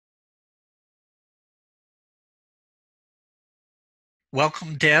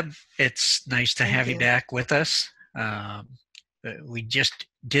Welcome, Deb. It's nice to Thank have you you. back with us. Um, we just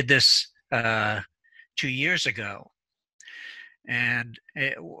did this 2 years ago, and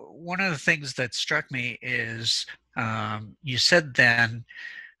one of the things that struck me is you said then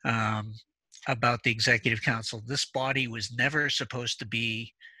um, about the Executive Council, this body was never supposed to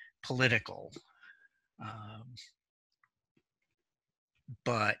be political, um,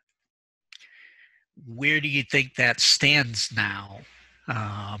 but where do you think that stands now?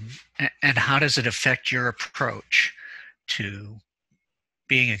 Um, and how does it affect your approach to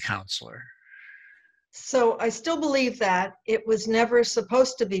being a counselor? So I still believe that it was never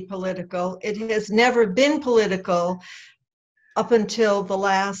supposed to be political. It has never been political up until the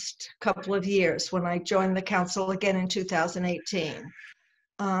last couple of years when I joined the council again in 2018.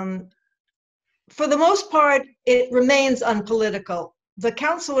 Um, for the most part, it remains unpolitical. The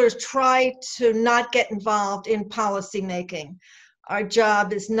councilors try to not get involved in policy making. Our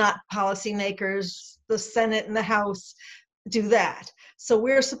job is not policymakers. The Senate and the House do that. So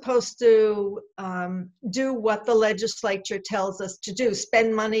we're supposed to do what the legislature tells us to do,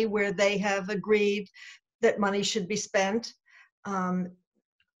 spend money where they have agreed that money should be spent. Um,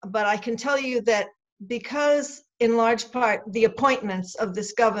 but I can tell you that because, in large part, the appointments of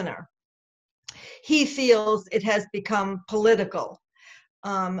this governor, he feels it has become political.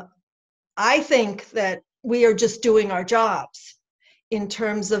 Um, I think that we are just doing our jobs in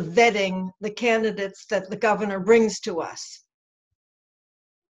terms of vetting the candidates that the governor brings to us.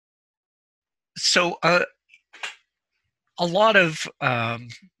 So, a lot of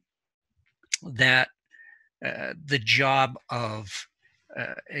that, the job of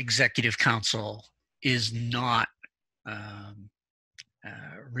executive council is not um,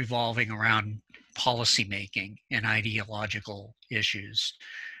 revolving around policymaking and ideological issues.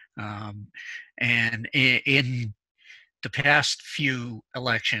 Um, and in the past few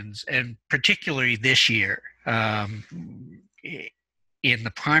elections, and particularly this year, in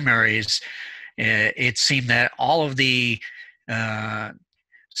the primaries, it seemed that all of the uh,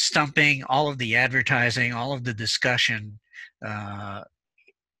 stumping, all of the advertising, all of the discussion uh,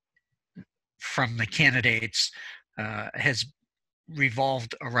 from the candidates has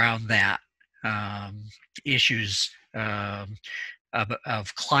revolved around that um, issues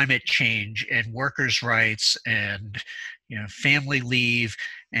of climate change and workers' rights and family leave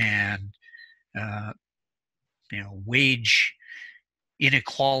and uh, wage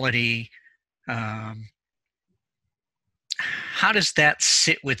inequality. Um, how does that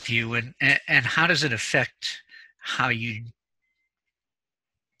sit with you, and how does it affect how you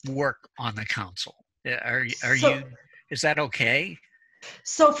work on the council? Are So you is that okay?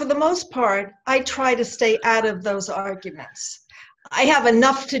 So for the most part, I try to stay out of those arguments. I have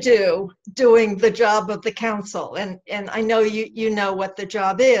enough to do doing the job of the council, and I know you know what the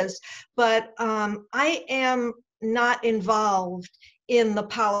job is, but I am not involved in the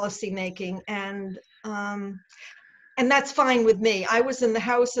policy making, and that's fine with me. I was in the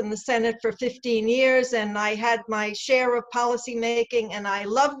House and the Senate for 15 years, and I had my share of policy making, and I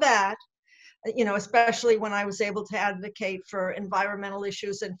love that, especially when I was able to advocate for environmental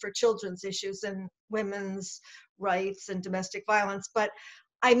issues and for children's issues and women's rights and domestic violence. But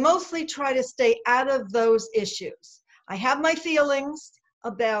I mostly try to stay out of those issues. I have my feelings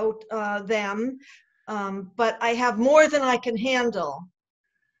about them, but I have more than I can handle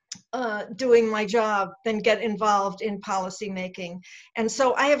doing my job than get involved in policy making. And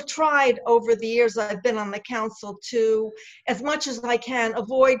so I have tried over the years I've been on the council to, as much as I can,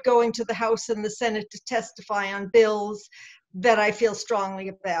 avoid going to the House and the Senate to testify on bills that I feel strongly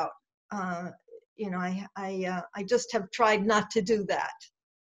about. Uh, I just have tried not to do that.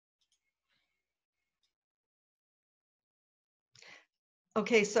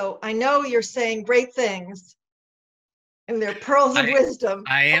 Okay, so I know you're saying great things and they're pearls of I wisdom.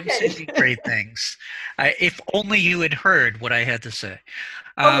 I am Okay. saying great things. If only you had heard what I had to say.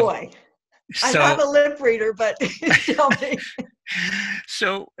 Oh Um, boy, I'm so not a lip reader, but tell me.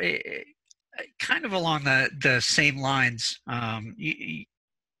 so kind of along the same lines.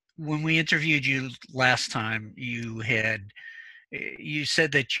 When we interviewed you last time, you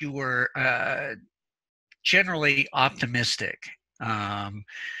said that you were generally optimistic, um,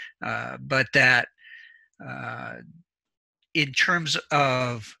 but that uh, in terms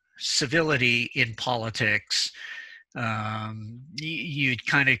of civility in politics, you'd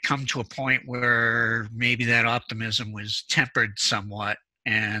kind of come to a point where maybe that optimism was tempered somewhat,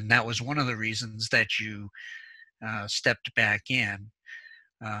 and that was one of the reasons that you stepped back in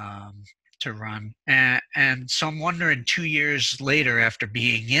um, to run. And so I'm wondering, 2 years later, after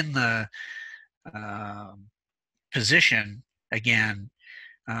being in the um position, again.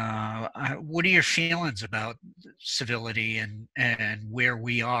 What are your feelings about civility and where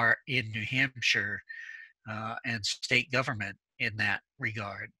we are in New Hampshire and state government in that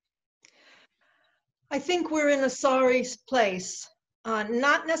regard? I think we're in a sorry place,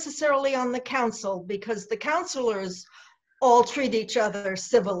 not necessarily on the council, because the councilors all treat each other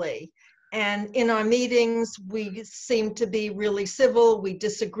civilly. And in our meetings, we seem to be really civil. We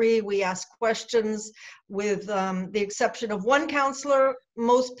disagree, we ask questions. With the exception of one counselor,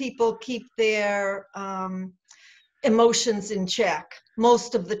 most people keep their emotions in check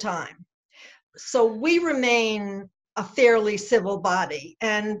most of the time. So we remain a fairly civil body.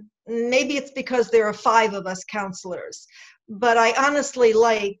 And maybe it's because there are 5 of us counselors, but I honestly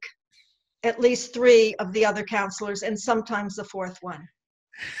like at least 3 of the other counselors and sometimes the 4th one.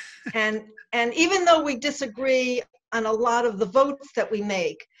 And even though we disagree on a lot of the votes that we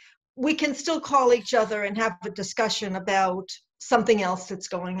make, we can still call each other and have a discussion about something else that's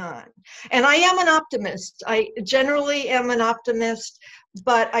going on. And I am an optimist. I generally am an optimist,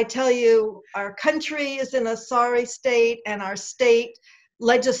 but I tell you, our country is in a sorry state, and our state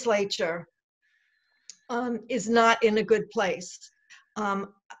legislature is not in a good place.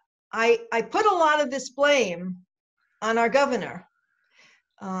 I put a lot of this blame on our governor.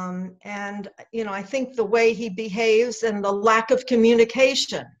 And, you know, I think the way he behaves and the lack of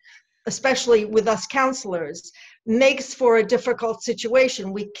communication, especially with us counselors, makes for a difficult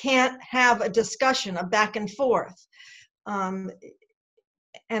situation. We can't have a discussion, a back and forth. And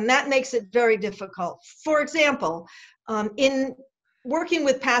that makes it very difficult. For example, in working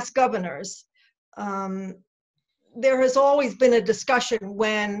with past governors, there has always been a discussion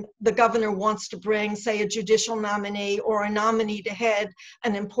when the governor wants to bring, say, a judicial nominee or a nominee to head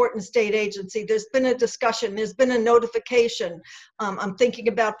an important state agency. There's been a discussion, there's been a notification. I'm thinking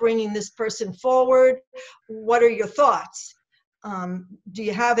about bringing this person forward. What are your thoughts? Do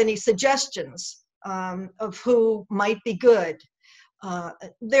you have any suggestions of who might be good?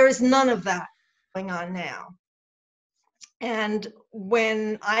 There is none of that going on now. And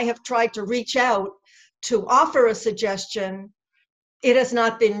when I have tried to reach out to offer a suggestion, it has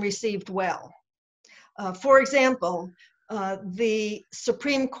not been received well. For example, the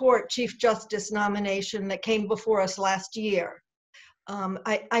Supreme Court Chief Justice nomination that came before us last year,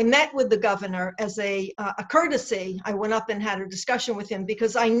 I met with the governor as a courtesy. I went up and had a discussion with him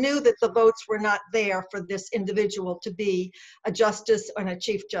because I knew that the votes were not there for this individual to be a justice and a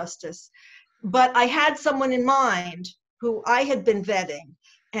chief justice. But I had someone in mind who I had been vetting,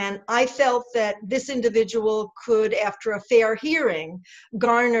 and I felt that this individual could, after a fair hearing,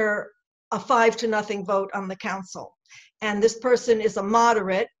 garner a 5-0 vote on the council. And this person is a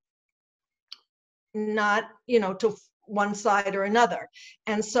moderate, not, you know, to one side or another.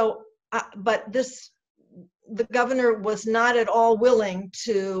 And so, but the governor was not at all willing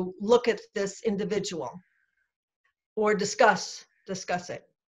to look at this individual or discuss it.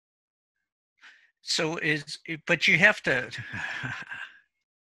 So but you have to,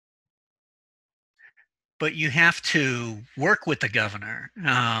 but you have to work with the governor.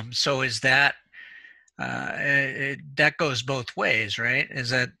 So is that, that goes both ways, right? Is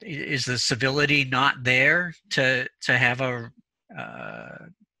the civility not there to have a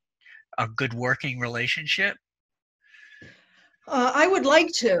good working relationship? I would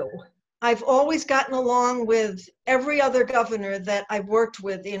like to. I've always gotten along with every other governor that I've worked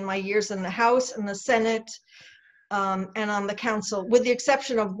with in my years in the House and the Senate, and on the council, with the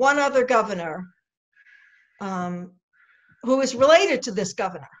exception of one other governor who is related to this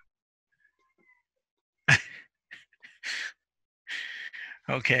governor.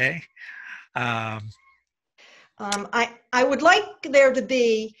 Okay. I would like there to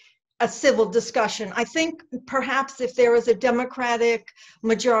be a civil discussion. I think perhaps if there is a Democratic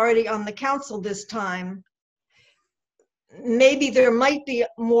majority on the council this time, maybe there might be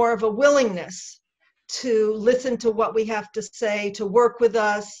more of a willingness to listen to what we have to say, to work with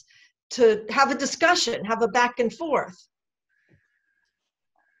us, to have a discussion, have a back and forth.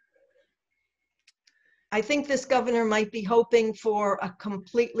 I think this governor might be hoping for a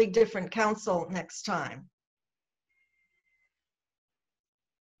completely different council next time.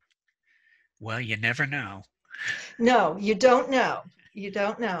 Well, you never know. No, you don't know. You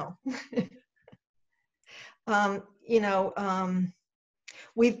don't know. You know,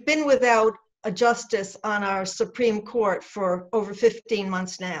 we've been without a justice on our Supreme Court for over 15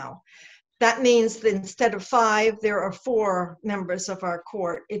 months now. That means that instead of 5, there are 4 members of our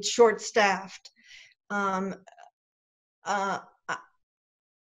court. It's short-staffed. I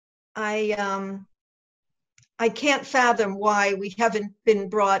can't fathom why we haven't been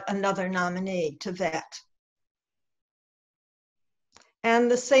brought another nominee to vet. And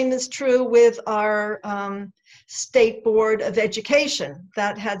the same is true with our State Board of Education.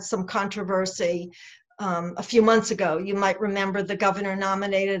 That had some controversy a few months ago. You might remember the governor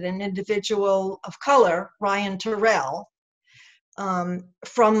nominated an individual of color, Ryan Terrell,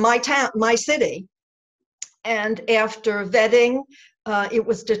 from my town, my city. And after vetting, it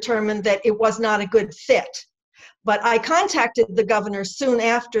was determined that it was not a good fit. But I contacted the governor soon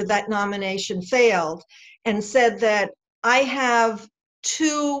after that nomination failed and said that I have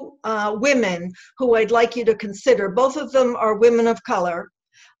two women who I'd like you to consider. Both of them are women of color.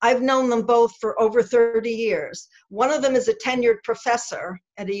 I've known them both for over 30 years. One of them is a tenured professor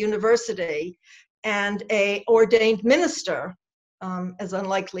at a university and a ordained minister, as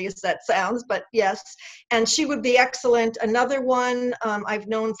unlikely as that sounds, but yes, and she would be excellent. Another one I've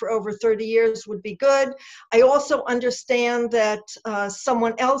known for over 30 years would be good. I also understand that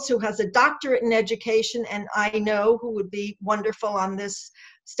someone else who has a doctorate in education, and I know who would be wonderful on this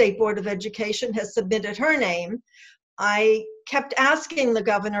State Board of Education, has submitted her name. I kept asking the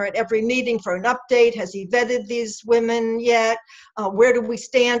governor at every meeting for an update. Has he vetted these women yet? Where do we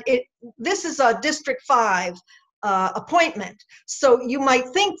stand? This is a District 5 appointment. So you might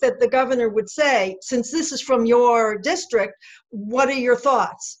think that the governor would say, since this is from your district, what are your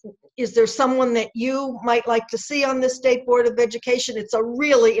thoughts? Is there someone that you might like to see on the State Board of Education? It's a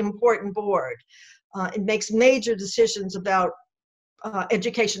really important board. It makes major decisions about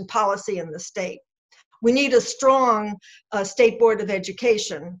education policy in the state. We need a strong State Board of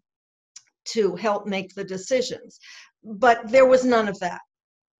Education to help make the decisions. But there was none of that.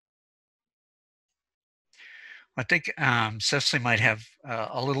 I think Cecily might have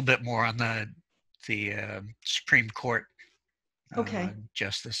a little bit more on the Supreme Court Okay.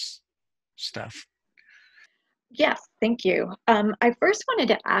 justice stuff. Yes, thank you. I first wanted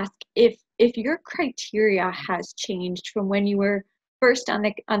to ask if your criteria has changed from when you were first on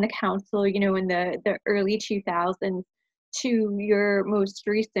the council, you know, in the early 2000s to your most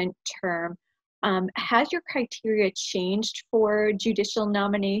recent term. Has your criteria changed for judicial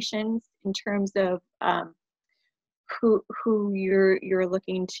nominations in terms of who you're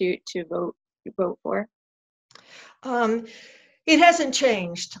looking to vote for? It hasn't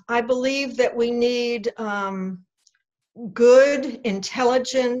changed. I believe that we need good,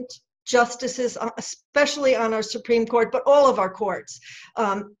 intelligent justices, especially on our Supreme Court, but all of our courts.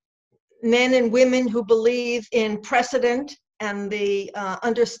 Men and women who believe in precedent and the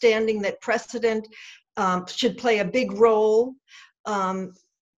understanding that precedent should play a big role.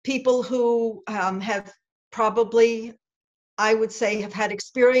 People who have probably, I would say, have had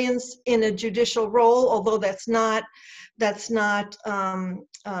experience in a judicial role, although that's not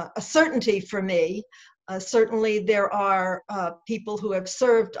a certainty for me. Certainly there are people who have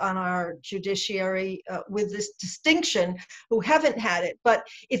served on our judiciary with this distinction who haven't had it, but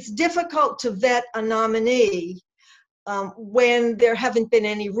it's difficult to vet a nominee when there haven't been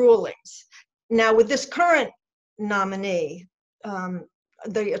any rulings. Now with this current nominee,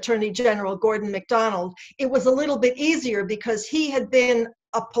 the Attorney General, Gordon MacDonald, it was a little bit easier because he had been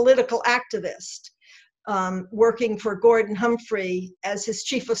a political activist, working for Gordon Humphrey as his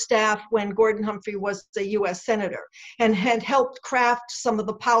chief of staff when Gordon Humphrey was a US Senator, and had helped craft some of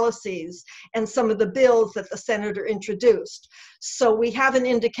the policies and some of the bills that the senator introduced. So we have an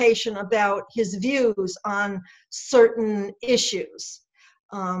indication about his views on certain issues.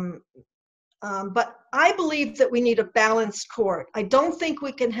 But I believe that we need a balanced court. I don't think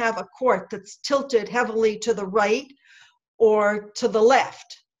we can have a court that's tilted heavily to the right or to the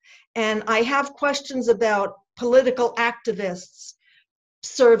left. And I have questions about political activists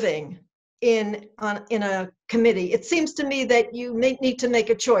serving in a committee. It seems to me that you need to make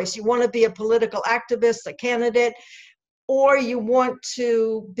a choice. You want to be a political activist, a candidate, or you want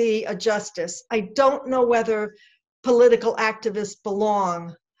to be a justice. I don't know whether political activists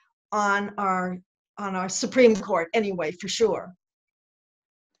belong on our Supreme Court anyway, for sure.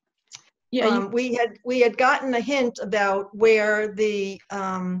 Yeah, we had gotten a hint about where the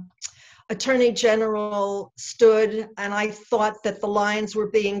Attorney General stood, and I thought that the lines were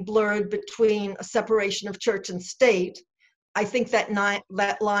being blurred between a separation of church and state. I think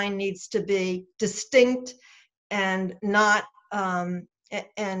that line needs to be distinct and not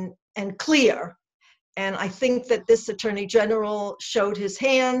and clear. And I think that this Attorney General showed his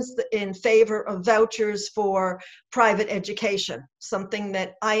hands in favor of vouchers for private education, something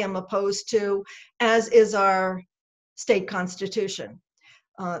that I am opposed to, as is our state constitution.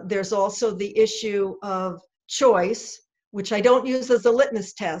 There's also the issue of choice, which I don't use as a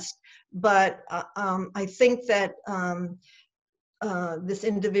litmus test, but I think that this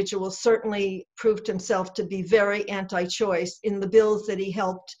individual certainly proved himself to be very anti-choice in the bills that he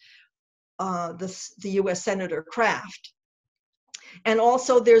helped the U.S. Senator craft. And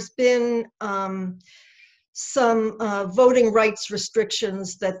also there's been some voting rights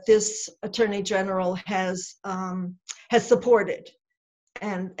restrictions that this Attorney General has supported.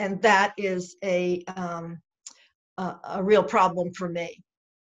 And that is a real problem for me.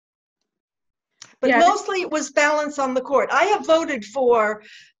 But yeah, mostly it was balance on the court. I have voted for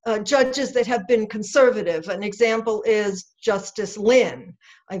judges that have been conservative. An example is Justice Lynn.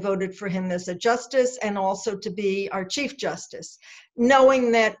 I voted for him as a justice and also to be our Chief Justice,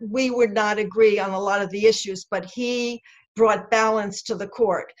 knowing that we would not agree on a lot of the issues, but he brought balance to the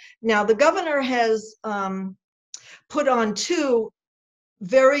court. Now, the governor has put on 2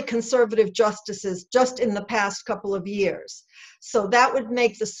 very conservative justices just in the past couple of years. So that would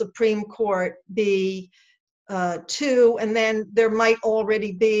make the Supreme Court be 2, and then there might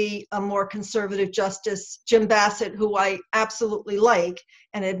already be a more conservative justice, Jim Bassett, who I absolutely like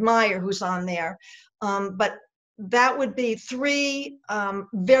and admire, who's on there. But that would be 3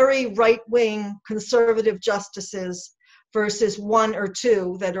 very right-wing conservative justices versus 1 or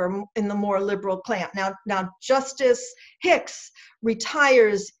 2 that are in the more liberal camp. Now Justice Hicks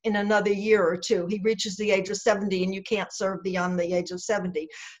retires in another year or 2. He reaches the age of 70, and you can't serve beyond the age of 70.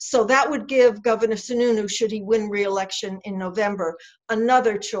 So that would give Governor Sununu, should he win re-election in November,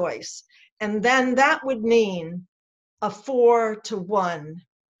 another choice. And then that would mean a 4-to-1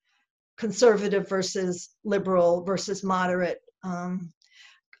 conservative versus liberal versus moderate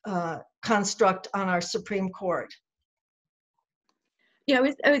construct on our Supreme Court. Yeah, I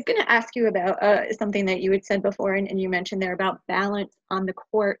was going to ask you about something that you had said before, and you mentioned there about balance on the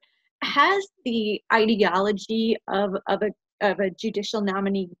court. Has the ideology of a judicial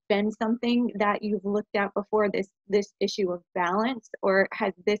nominee been something that you've looked at before, this issue of balance, or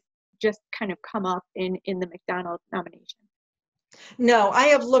has this just kind of come up in the McDonald nomination? No, I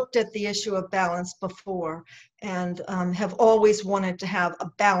have looked at the issue of balance before and have always wanted to have a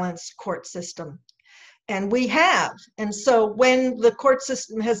balanced court system. And we have. And so when the court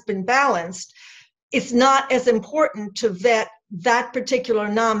system has been balanced, it's not as important to vet that particular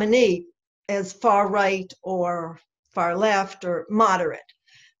nominee as far right or far left or moderate.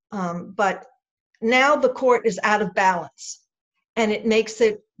 But now the court is out of balance, and it makes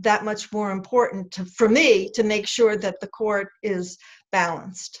it that much more important for me to make sure that the court is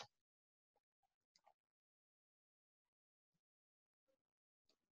balanced.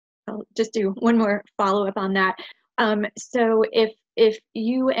 I'll just do one more follow-up on that. So if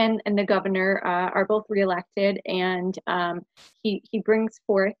you and the governor are both reelected, and he brings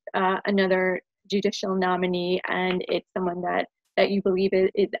forth another judicial nominee, and it's someone that you believe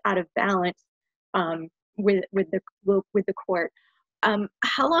is out of balance with the court,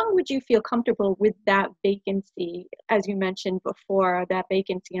 how long would you feel comfortable with that vacancy, as you mentioned before, that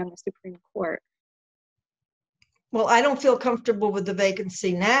vacancy on the Supreme Court? Well, I don't feel comfortable with the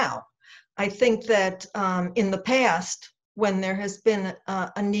vacancy now. I think that in the past, when there has been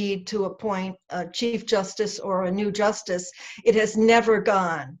a need to appoint a Chief Justice or a new justice, it has never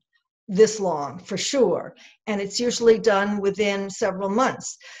gone this long, for sure. And it's usually done within several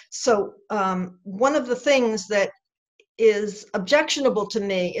months. So one of the things that is objectionable to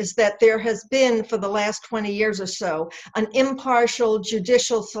me is that there has been, for the last 20 years or so, an impartial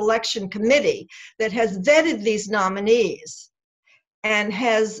judicial selection committee that has vetted these nominees and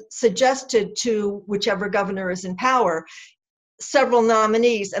has suggested to whichever governor is in power several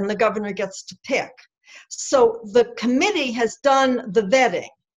nominees, and the governor gets to pick. So the committee has done the vetting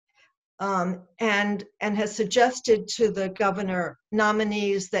and has suggested to the governor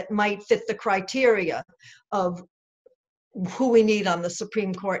nominees that might fit the criteria of who we need on the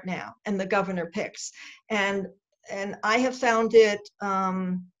Supreme Court now, and the governor picks. And I have found it,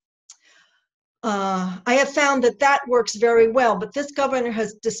 that works very well, but this governor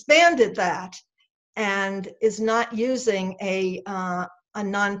has disbanded that and is not using a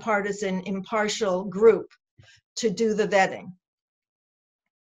nonpartisan, impartial group to do the vetting.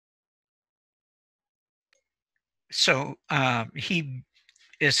 So he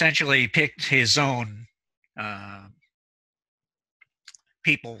essentially picked his own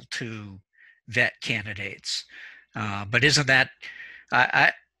people to vet candidates. But isn't that,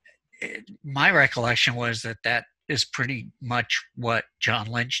 my recollection was that is pretty much what John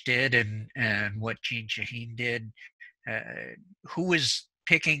Lynch did and what Jeanne Shaheen did. Who was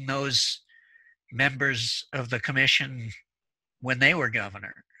picking those members of the commission when they were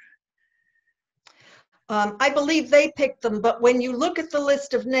governor? I believe they picked them, but when you look at the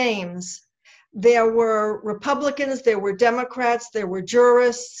list of names, There were Republicans, there were Democrats, there were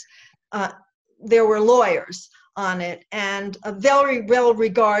jurists, there were lawyers on it, and a very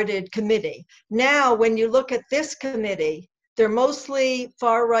well-regarded committee. Now, when you look at this committee, they're mostly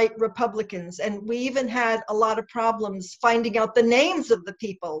far-right Republicans, and we even had a lot of problems finding out the names of the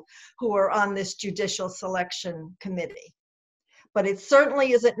people who are on this judicial selection committee. But it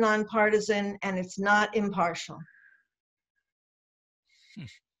certainly isn't nonpartisan, and it's not impartial.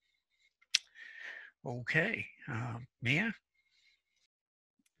 Okay, Mia?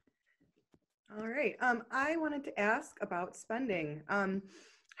 All right. I wanted to ask about spending.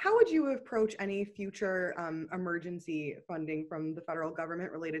 How would you approach any future emergency funding from the federal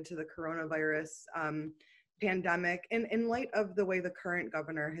government related to the coronavirus pandemic in light of the way the current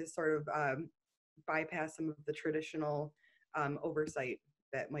governor has sort of bypassed some of the traditional oversight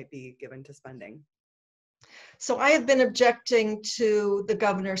that might be given to spending? So I have been objecting to the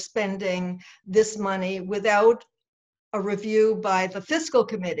governor spending this money without a review by the fiscal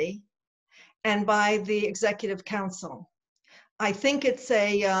committee and by the executive council. I think it's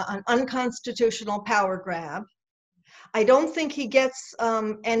an unconstitutional power grab. I don't think he gets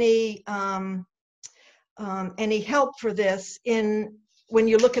any help for this when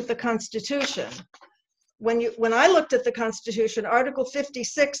you look at the Constitution. When I looked at the Constitution, Article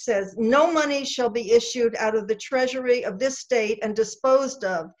 56 says, no money shall be issued out of the treasury of this state and disposed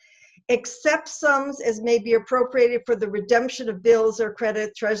of, except sums as may be appropriated for the redemption of bills or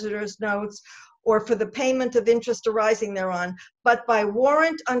credit, treasurer's notes, or for the payment of interest arising thereon, but by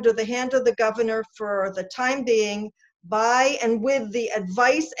warrant under the hand of the governor for the time being, by and with the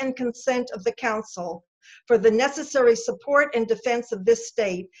advice and consent of the council, for the necessary support and defense of this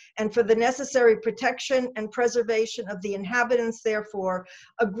state, and for the necessary protection and preservation of the inhabitants therefore,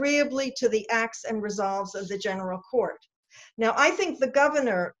 agreeably to the acts and resolves of the general court. Now, I think the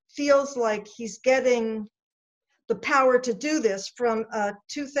governor feels like he's getting the power to do this from a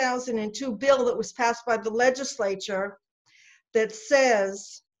 2002 bill that was passed by the legislature that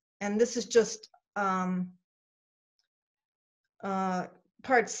says, and this is just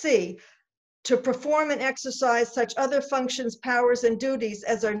Part C, to perform and exercise such other functions, powers, and duties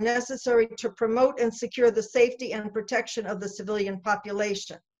as are necessary to promote and secure the safety and protection of the civilian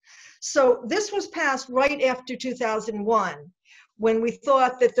population. So this was passed right after 2001, when we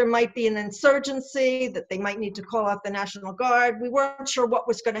thought that there might be an insurgency, that they might need to call out the National Guard. We weren't sure what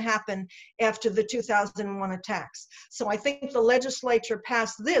was going to happen after the 2001 attacks. So I think the legislature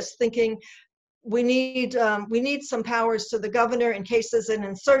passed this thinking we need some powers to the governor in case there's an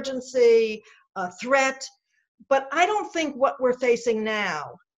insurgency, a threat. But I don't think what we're facing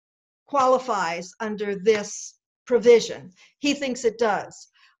now qualifies under this provision. He thinks it does.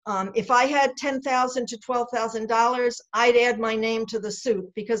 If I had $10,000 to $12,000, I'd add my name to the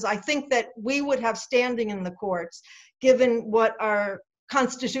suit, because I think that we would have standing in the courts, given what our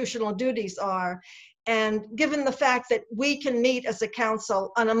constitutional duties are, and given the fact that we can meet as a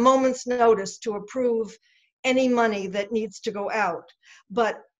council on a moment's notice to approve any money that needs to go out.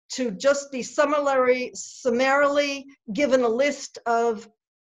 But to just be summarily given a list of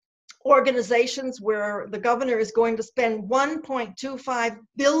organizations where the governor is going to spend $1.25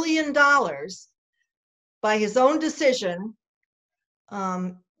 billion by his own decision,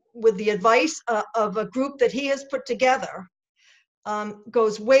 with the advice of a group that he has put together,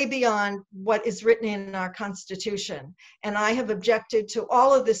 goes way beyond what is written in our Constitution. And I have objected to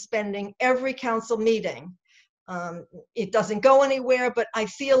all of this spending every council meeting. It doesn't go anywhere, but I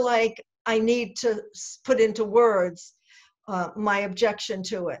feel like I need to put into words my objection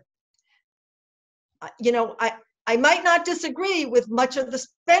to it. You know, I might not disagree with much of the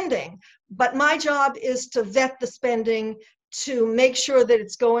spending, but my job is to vet the spending, to make sure that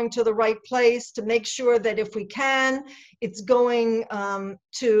it's going to the right place, to make sure that if we can, it's going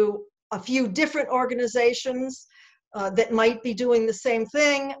to a few different organizations that might be doing the same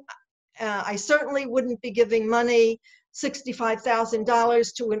thing. I certainly wouldn't be giving money,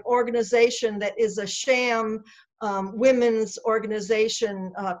 $65,000, to an organization that is a sham women's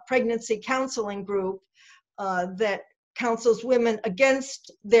organization, pregnancy counseling group that counsels women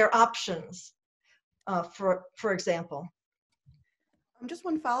against their options, for example. Just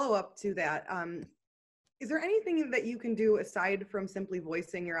one follow-up to that. Is there anything that you can do aside from simply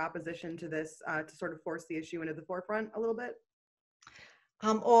voicing your opposition to this to sort of force the issue into the forefront a little bit?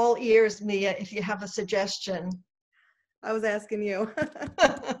 I'm all ears, Mia, if you have a suggestion. I was asking you.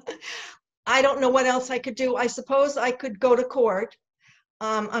 I don't know what else I could do. I suppose I could go to court.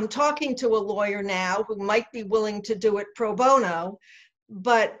 I'm talking to a lawyer now who might be willing to do it pro bono,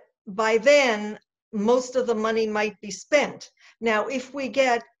 but by then, most of the money might be spent. Now, if we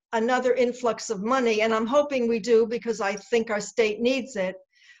get another influx of money, and I'm hoping we do because I think our state needs it,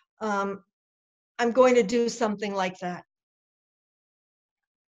 I'm going to do something like that.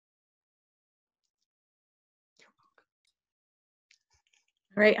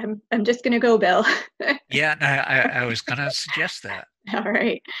 All right, I'm just going to go, Bill. Yeah, I was going to suggest that. All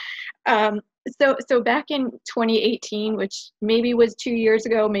right. So back in 2018, which maybe was 2 years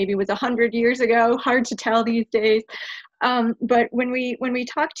ago, maybe was 100 years ago, hard to tell these days. But when we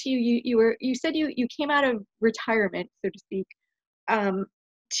talked to you, you said you came out of retirement, so to speak,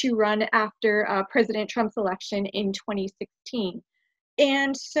 to run after President Trump's election in 2016.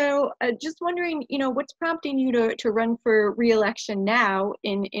 And so just wondering, what's prompting you to run for re-election now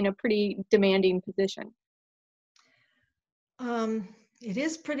in a pretty demanding position? It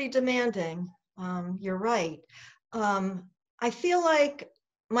is pretty demanding. You're right. I feel like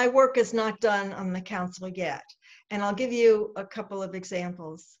my work is not done on the council yet. And I'll give you a couple of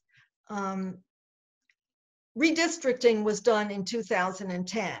examples. Redistricting was done in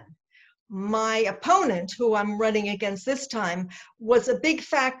 2010. My opponent, who I'm running against this time, was a big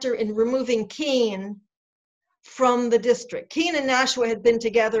factor in removing Keene from the district. Keene and Nashua had been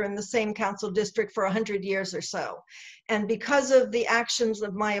together in the same council district for 100 years or so. And because of the actions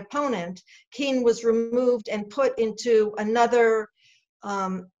of my opponent, Keene was removed and put into another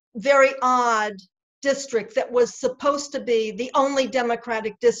very odd district that was supposed to be the only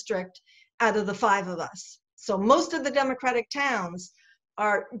Democratic district out of the 5 of us. So most of the Democratic towns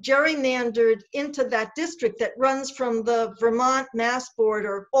are gerrymandered into that district that runs from the Vermont-Mass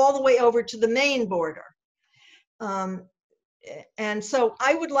border all the way over to the Maine border. And so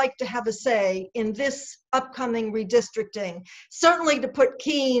I would like to have a say in this upcoming redistricting, certainly to put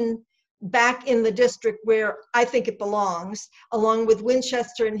Keene back in the district where I think it belongs, along with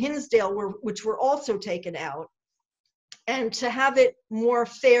Winchester and Hinsdale, which were also taken out, and to have it more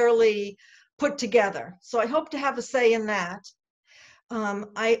fairly put together. So I hope to have a say in that.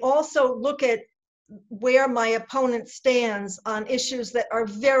 I also look at where my opponent stands on issues that are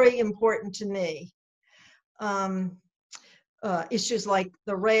very important to me. Issues like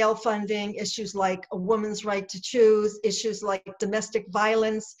the rail funding, issues like a woman's right to choose, issues like domestic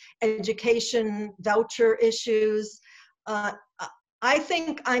violence, education, voucher issues. I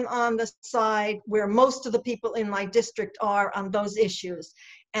think I'm on the side where most of the people in my district are on those issues.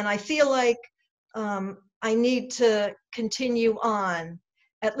 And I feel like I need to continue on,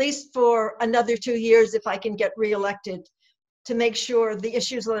 at least for another 2 years if I can get reelected, to make sure the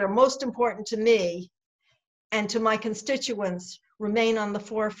issues that are most important to me and to my constituents remain on the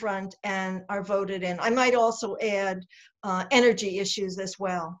forefront and are voted in. I might also add energy issues as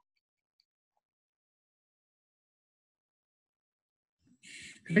well.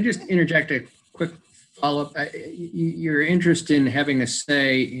 Can I just interject a quick follow-up? Your interest in having a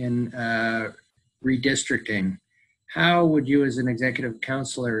say in redistricting, how would you as an executive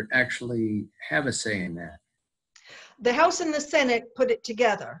counselor actually have a say in that? The House and the Senate put it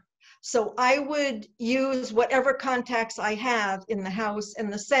together. So I would use whatever contacts I have in the House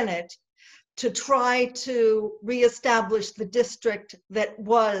and the Senate to try to reestablish the district that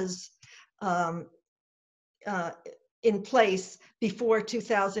was in place before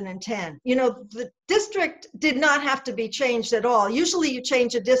 2010. You know, the district did not have to be changed at all. Usually you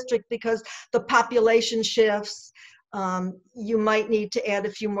change a district because the population shifts. You might need to add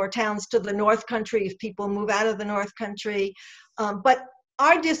a few more towns to the North Country if people move out of the North Country. But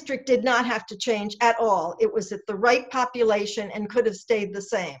our district did not have to change at all. It was at the right population and could have stayed the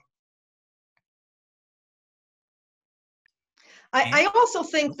same. I also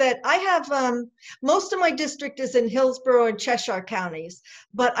think that I have, most of my district is in Hillsborough and Cheshire counties,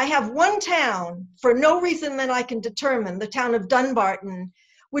 but I have one town, for no reason that I can determine, the town of Dunbarton,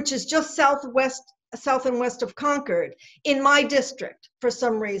 which is just south and west of Concord, in my district for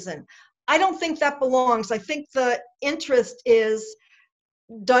some reason. I don't think that belongs. I think the interest is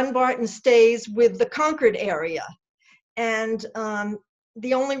Dunbarton stays with the Concord area. And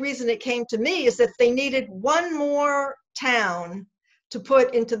the only reason it came to me is that they needed one more town to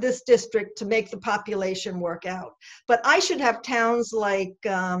put into this district to make the population work out. But I should have towns like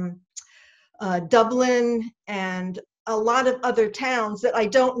Dublin and a lot of other towns that I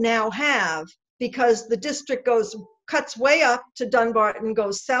don't now have, because the district cuts way up to Dunbarton,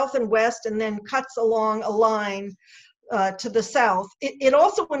 goes south and west, and then cuts along a line to the south. It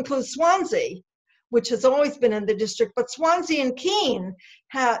also includes Swansea, which has always been in the district, but Swansea and Keene,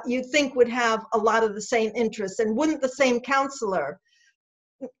 you'd think would have a lot of the same interests, and wouldn't the same counselor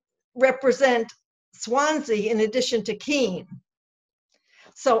represent Swansea in addition to Keene?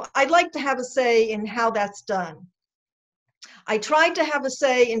 So I'd like to have a say in how that's done. I tried to have a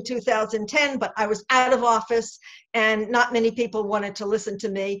say in 2010, but I was out of office and not many people wanted to listen to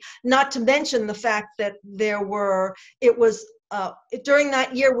me, not to mention the fact that during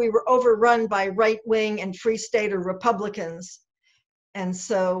that year, we were overrun by right-wing and free stater Republicans. And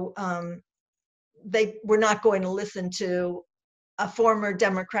so they were not going to listen to a former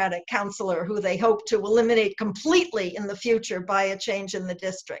Democratic councilor who they hope to eliminate completely in the future by a change in the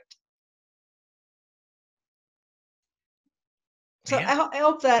district. So I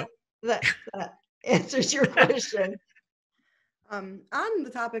hope that answers your question. On the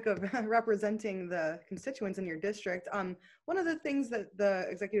topic of representing the constituents in your district, one of the things that the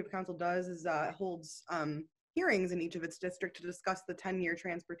Executive Council does is holds hearings in each of its districts to discuss the 10-year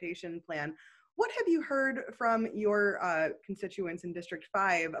transportation plan. What have you heard from your constituents in District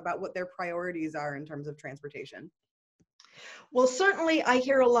 5 about what their priorities are in terms of transportation? Well, certainly I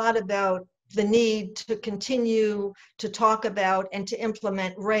hear a lot about the need to continue to talk about and to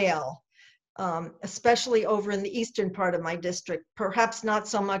implement rail, especially over in the eastern part of my district, perhaps not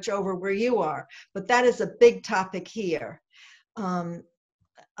so much over where you are, but that is a big topic here.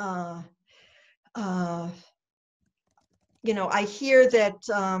 You know, I hear that,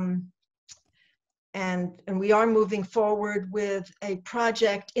 and we are moving forward with a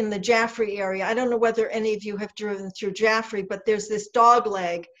project in the Jaffrey area. I don't know whether any of you have driven through Jaffrey, but there's this dog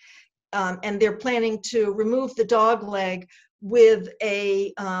leg, and they're planning to remove the dog leg with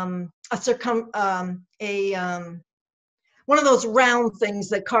one of those round things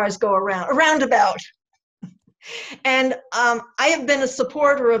that cars go around, a roundabout. And I have been a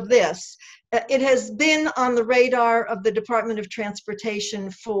supporter of this. It has been on the radar of the Department of Transportation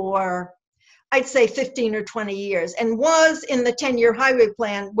for, I'd say, 15 or 20 years, and was in the 10-year highway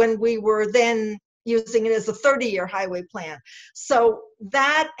plan when we were then using it as a 30-year highway plan. So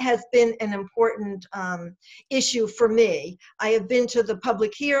that has been an important issue for me. I have been to the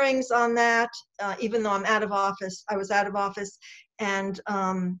public hearings on that, even though I'm out of office. I was out of office, and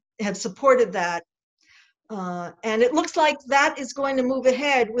have supported that. And it looks like that is going to move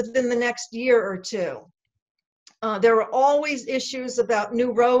ahead within the next year or two. There are always issues about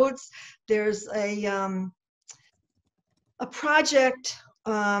new roads. There's a project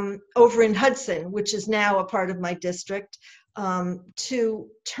over in Hudson, which is now a part of my district, to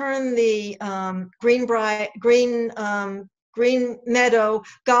turn the Green Meadow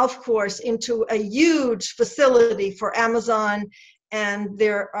golf course into a huge facility for Amazon. And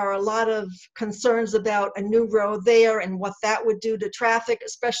there are a lot of concerns about a new road there and what that would do to traffic,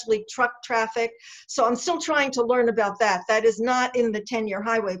 especially truck traffic. So I'm still trying to learn about that. That is not in the 10-year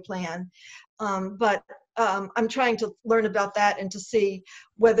highway plan, but I'm trying to learn about that and to see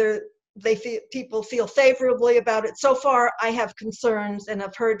whether people feel favorably about it. So far, I have concerns, and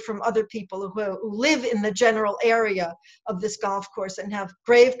I've heard from other people who live in the general area of this golf course and have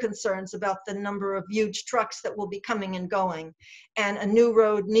grave concerns about the number of huge trucks that will be coming and going, and a new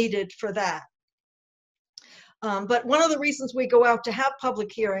road needed for that. But one of the reasons we go out to have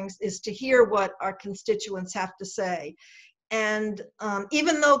public hearings is to hear what our constituents have to say. And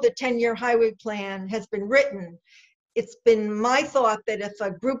even though the 10-year highway plan has been written, it's been my thought that if a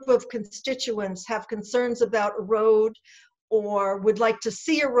group of constituents have concerns about a road, or would like to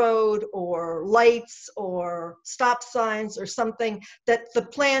see a road or lights or stop signs or something, that the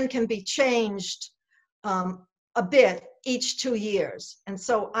plan can be changed a bit each 2 years. And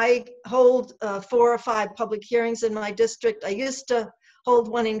so I hold 4 or 5 public hearings in my district. I used to hold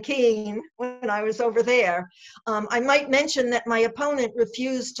one in Keene when I was over there. I might mention that my opponent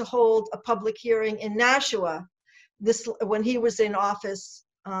refused to hold a public hearing in Nashua when he was in office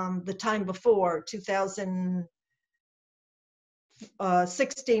the time before,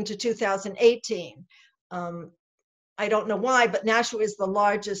 2016 to 2018. I don't know why, but Nashua is the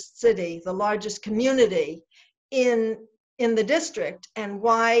largest city, the largest community in the district, and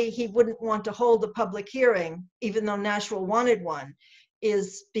why he wouldn't want to hold a public hearing, even though Nashua wanted one,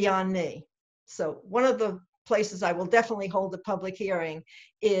 is beyond me. So one of the places I will definitely hold a public hearing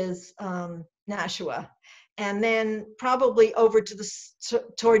is Nashua. And then probably over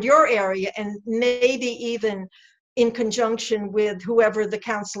toward your area, and maybe even in conjunction with whoever the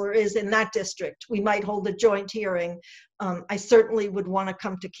counselor is in that district, we might hold a joint hearing. I certainly would want to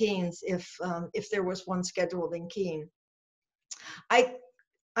come to Keene's if there was one scheduled in Keene. I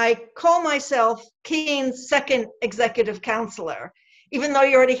call myself Keene's second executive counselor, even though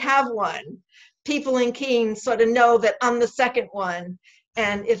you already have one. People in Keene sort of know that I'm the second one.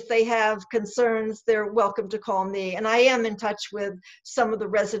 And if they have concerns, they're welcome to call me. And I am in touch with some of the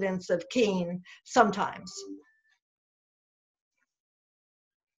residents of Keene sometimes.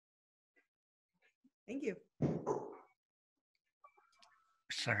 Thank you.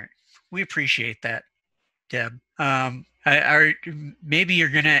 Sorry. We appreciate that, Deb. Maybe you're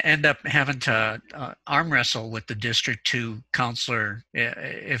going to end up having to arm wrestle with the District 2 counselor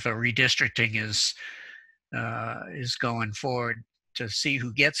if a redistricting is going forward to see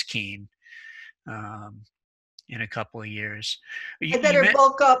who gets Keene in a couple of years. I better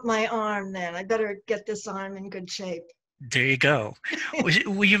bulk up my arm then. I better get this arm in good shape. There you go.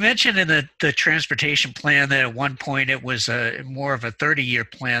 Well, you mentioned in the transportation plan that at one point it was more of a 30-year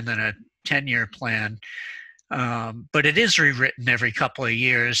plan than a 10-year plan. But it is rewritten every couple of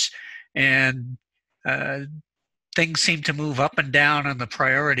years, and things seem to move up and down on the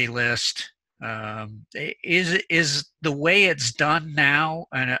priority list. Is the way it's done now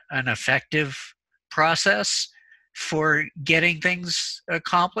an effective process for getting things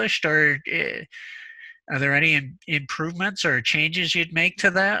accomplished, or are there any improvements or changes you'd make to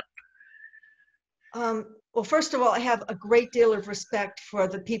that? Well, first of all, I have a great deal of respect for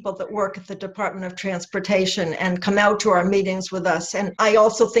the people that work at the Department of Transportation and come out to our meetings with us. And I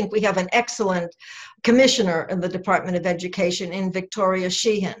also think we have an excellent commissioner in the Department of Education in Victoria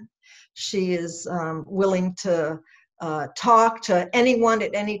Sheehan. She is willing to talk to anyone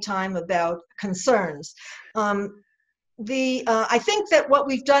at any time about concerns. I think that what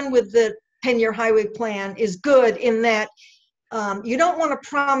we've done with the 10-year highway plan is good in that you don't want to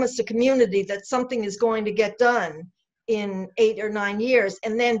promise a community that something is going to get done in 8 or 9 years,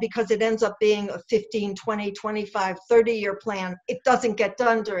 and then because it ends up being a 15, 20, 25, 30-year plan, it doesn't get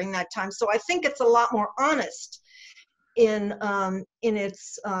done during that time. So I think it's a lot more honest in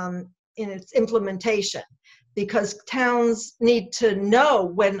its implementation, because towns need to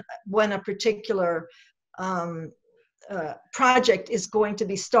know when a particular project is going to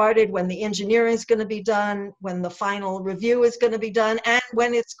be started, when the engineering is going to be done, when the final review is going to be done, and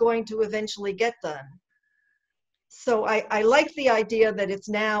when it's going to eventually get done. So I like the idea that it's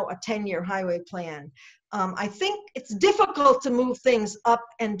now a 10-year highway plan. I think it's difficult to move things up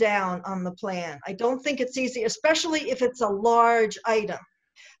and down on the plan. I don't think it's easy, especially if it's a large item.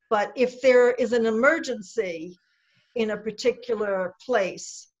 But if there is an emergency in a particular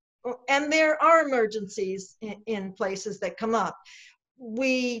place, and there are emergencies in places that come up,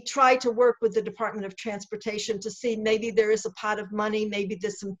 we try to work with the Department of Transportation to see maybe there is a pot of money, maybe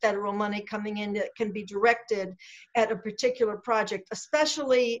there's some federal money coming in that can be directed at a particular project,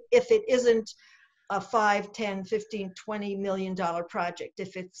 especially if it isn't a $5, $10, $15, $20 million project.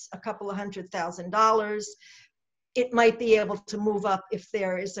 If it's a couple of $100,000, it might be able to move up if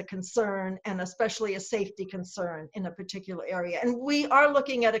there is a concern, and especially a safety concern in a particular area. And we are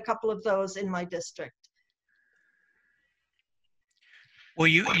looking at a couple of those in my district. Well,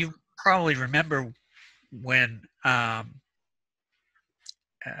 you probably remember when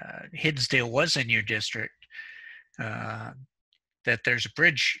Hinsdale was in your district, that there's a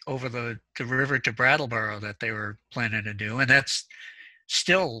bridge over the river to Brattleboro that they were planning to do, and that's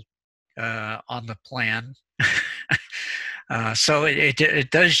still on the plan. So it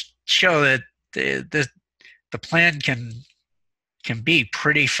does show that the plan can be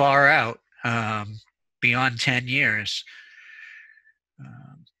pretty far out, beyond 10 years.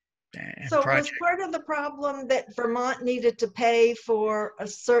 So was part of the problem that Vermont needed to pay for a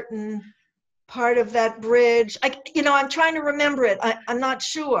certain part of that bridge? I'm trying to remember it. I'm not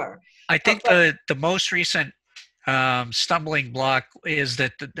sure. I think the most recent stumbling block is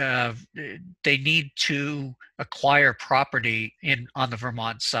that they need to acquire property on the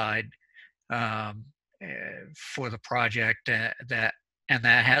Vermont side for the project, that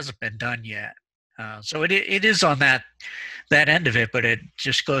hasn't been done yet. So it is on that end of it, but it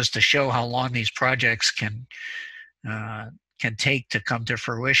just goes to show how long these projects can take to come to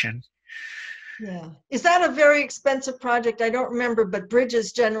fruition. Yeah. Is that a very expensive project? I don't remember, but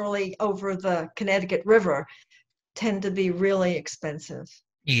bridges generally over the Connecticut River tend to be really expensive.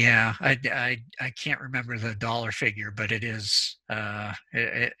 Yeah, I can't remember the dollar figure, but it is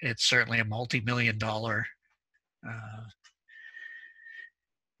it's certainly a multi-million-dollar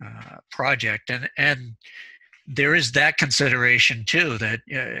project, and there is that consideration too, that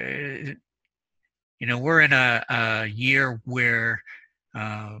we're in a year where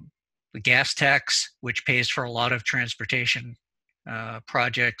the gas tax, which pays for a lot of transportation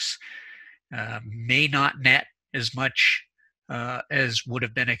projects, may not net as much as would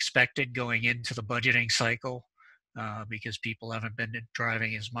have been expected going into the budgeting cycle, because people haven't been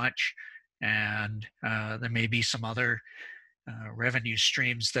driving as much, and there may be some other revenue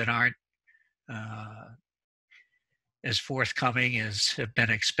streams that aren't as forthcoming as have been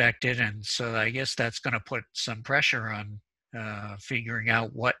expected. And so I guess that's going to put some pressure on figuring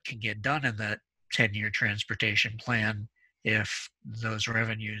out what can get done in that 10-year transportation plan if those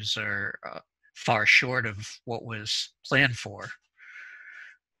revenues are far short of what was planned for.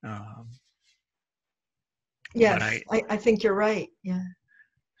 Yes, I think you're right. Yeah.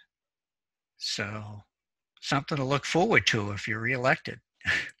 So something to look forward to if you're reelected.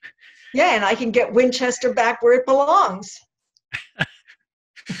 Yeah, and I can get Winchester back where it belongs.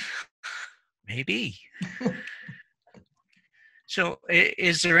 Maybe. So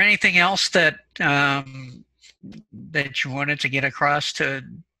is there anything else that that you wanted to get across to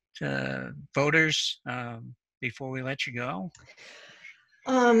voters before we let you go?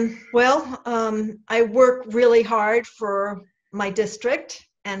 I work really hard for my district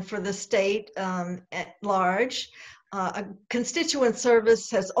and for the state at large. Constituent service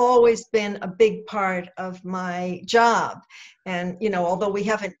has always been a big part of my job. And, you know, although we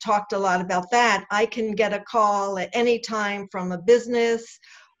haven't talked a lot about that, I can get a call at any time from a business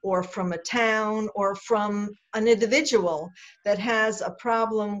or from a town or from an individual that has a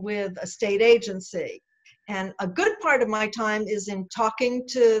problem with a state agency. And a good part of my time is in talking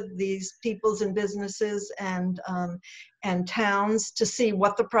to these peoples and businesses and towns to see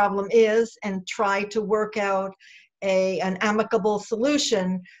what the problem is and try to work out an amicable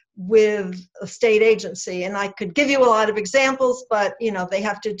solution with a state agency. And I could give you a lot of examples, but you know, they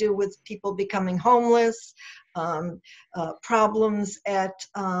have to do with people becoming homeless, problems at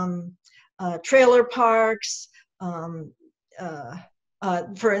trailer parks. For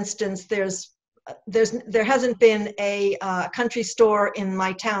instance, there hasn't been a country store in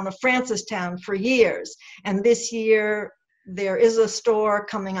my town of Francistown for years, and this year there is a store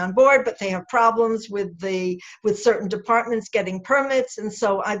coming on board, but they have problems with certain departments getting permits, and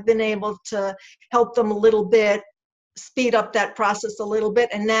so I've been able to help them a little bit, speed up that process a little bit,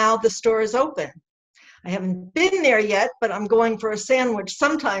 and now the store is open. I haven't been there yet, but I'm going for a sandwich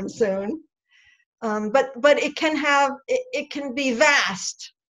sometime soon. But it can be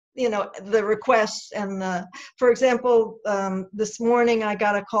vast, you know, the requests and for example, this morning I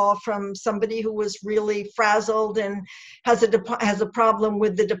got a call from somebody who was really frazzled and has a problem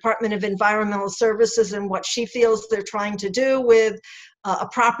with the Department of Environmental Services and what she feels they're trying to do with a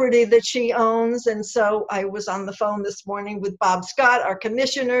property that she owns. And so I was on the phone this morning with Bob Scott, our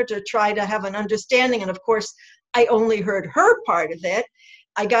commissioner, to try to have an understanding. And of course, I only heard her part of it.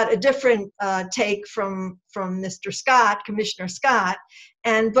 I got a different take from Mr. Scott, Commissioner Scott,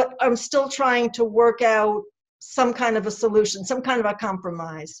 but I'm still trying to work out some kind of a solution, some kind of a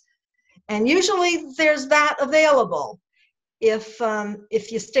compromise. And usually there's that available if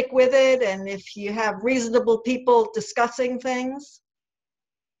you stick with it and if you have reasonable people discussing things.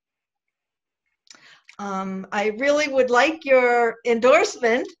 I really would like your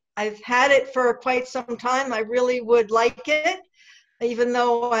endorsement. I've had it for quite some time. I really would like it. Even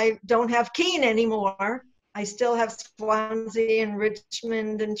though I don't have Keene anymore, I still have Swansea and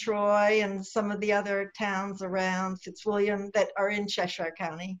Richmond and Troy and some of the other towns around Fitzwilliam that are in Cheshire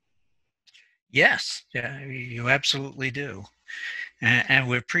County. Yes, yeah, you absolutely do. And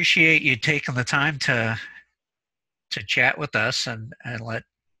we appreciate you taking the time to chat with us and let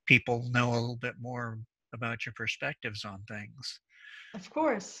people know a little bit more about your perspectives on things. Of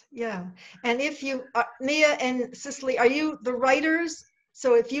course, yeah. And if you, Mia and Cicely, are you the writers?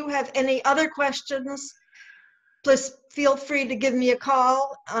 So if you have any other questions, please feel free to give me a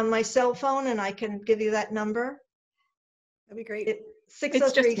call on my cell phone and I can give you that number. That'd be great.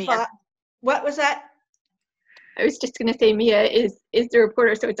 6035. What was that? I was just going to say Mia is the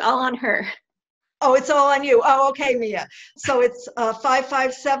reporter, so it's all on her. Oh, it's all on you. Oh, okay, Mia. So it's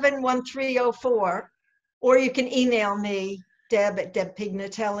 557-1304, or you can email me,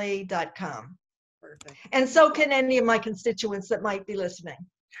 deb@debpignatelli.com. Perfect. And so can any of my constituents that might be listening.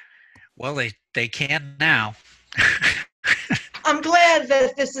 Well, they can now. I'm glad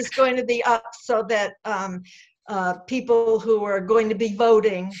that this is going to be up so that people who are going to be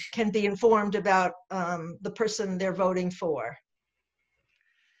voting can be informed about the person they're voting for.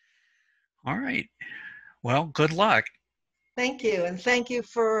 All right. Well, good luck. Thank you. And thank you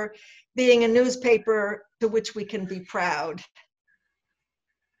for being a newspaper to which we can be proud.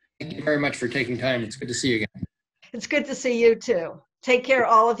 Thank you very much for taking time. It's good to see you again. It's good to see you too. Take care,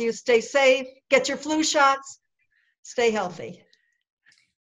 all of you. Stay safe. Get your flu shots. Stay healthy.